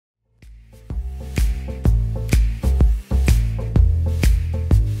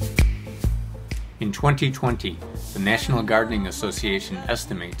In 2020, the National Gardening Association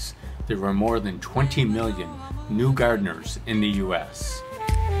estimates there were more than 20 million new gardeners in the U.S.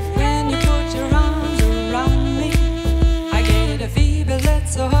 When you put your arms around me, I get a fever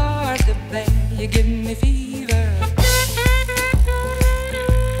that's so hard to bear. You give me fever.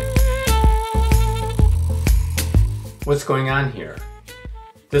 What's going on here?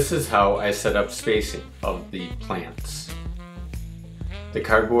 This is how I set up spacing of the plants. The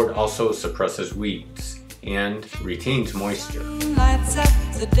cardboard also suppresses weeds and retains moisture. Moon lights up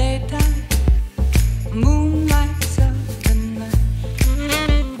the daytime, moon lights up the night.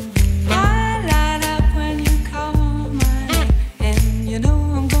 I light up when you call my name, and you know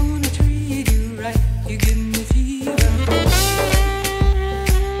I'm gonna treat you right. You give me fever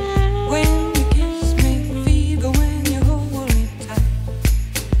when you kiss me, fever when you hold me tight.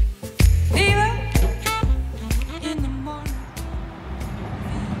 Fever in the morning.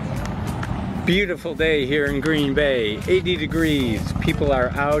 Beautiful day here in Green Bay, 80 degrees. People are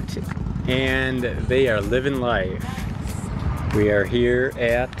out and they are living life. We are here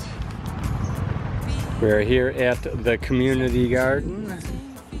at the community garden.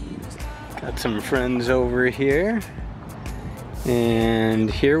 Got some friends over here. And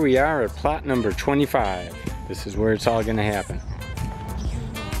here we are at plot number 25. This is where it's all gonna happen.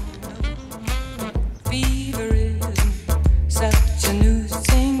 Fever isn't such a new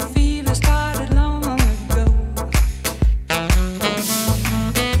thing. Fever started long ago.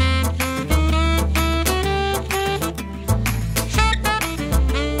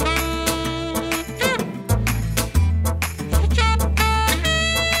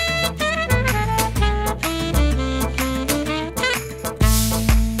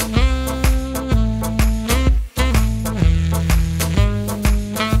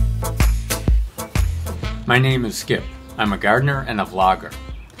 My name is Skip. I'm a gardener and a vlogger.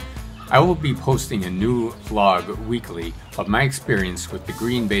 I will be posting a new vlog weekly of my experience with the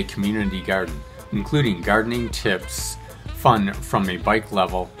Green Bay Community Garden, including gardening tips, fun from a bike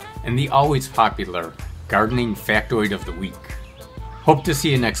level, and the always popular Gardening Factoid of the Week. Hope to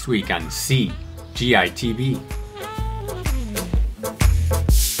see you next week on GITB.